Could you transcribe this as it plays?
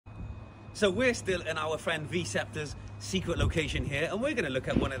So we're still in our friend V-Ceptor's secret location here, and we're going to look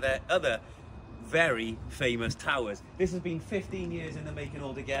at one of their other very famous towers. This has been 15 years in the making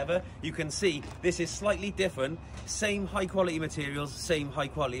altogether. You can see this is slightly different, same high quality materials, same high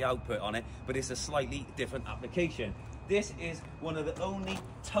quality output on it, but it's a slightly different application. This is one of the only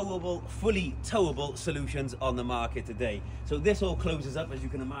towable, fully towable solutions on the market today. So this all closes up, as you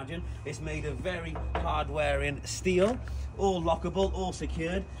can imagine. It's made of very hard-wearing steel, all lockable, all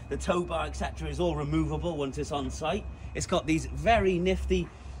secured. The tow bar, etc., is all removable once it's on site. It's got these very nifty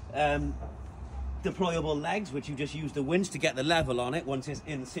deployable legs, which you just use the winch to get the level on it once it's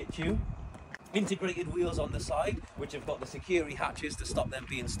in situ. Integrated wheels on the side, which have got the security hatches to stop them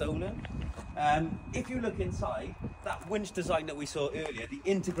being stolen. If you look inside, that winch design that we saw earlier, the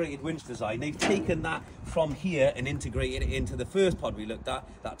integrated winch design, they've taken that from here and integrated it into the first pod we looked at,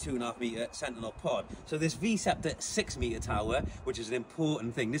 that 2.5 meter Sentinel pod. So this V-Ceptor 6 meter tower, which is an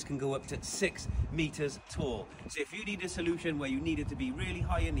important thing, this can go up to 6 meters tall. So if you need a solution where you need it to be really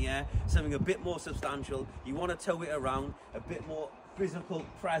high in the air, something a bit more substantial, you want to tow it around, a bit more physical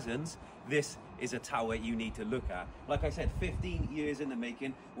presence, this is a tower you need to look at. Like I said, 15 years in the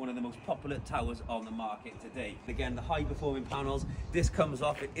making, one of the most popular towers on the market today. Again, the high performing panels, this comes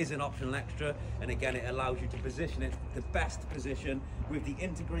off, it is an optional extra, and again it allows you to position it the best position with the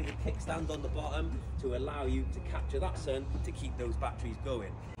integrated kickstand on the bottom to allow you to capture that sun to keep those batteries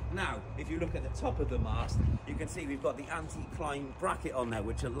going. Now, if you look at the top of the mast, you can see we've got the anti-climb bracket on there,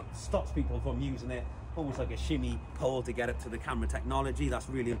 which stops people from using it almost like a shimmy pole to get up to the camera technology. That's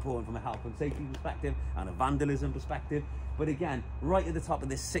really important from a health and safety perspective and a vandalism perspective. But again, right at the top of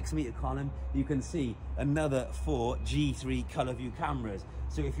this 6 meter column, you can see another 4 G3 ColorVu cameras.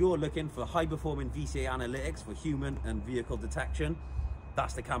 So if you're looking for high performing VCA analytics for human and vehicle detection,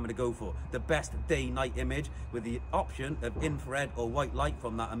 that's the camera to go for. The best day-night image with the option of infrared or white light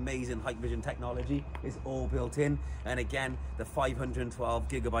from that amazing Hikvision technology is all built in. And again, the 512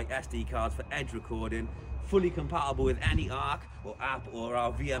 gigabyte SD cards for edge recording, fully compatible with any ARC or app or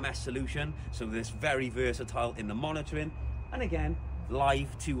our VMS solution. So this very versatile in the monitoring. And again,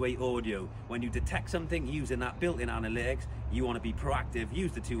 live two-way audio. When you detect something using that built-in analytics, you want to be proactive,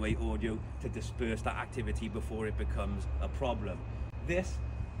 use the two-way audio to disperse that activity before it becomes a problem. This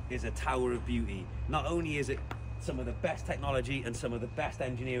is a tower of beauty. Not only is it some of the best technology and some of the best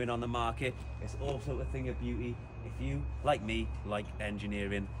engineering on the market, it's also a thing of beauty. If you, like me, like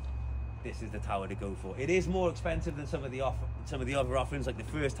engineering, this is the tower to go for. It is more expensive than some of the other offerings, like the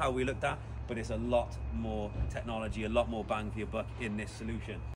first tower we looked at, but it's a lot more technology, a lot more bang for your buck in this solution.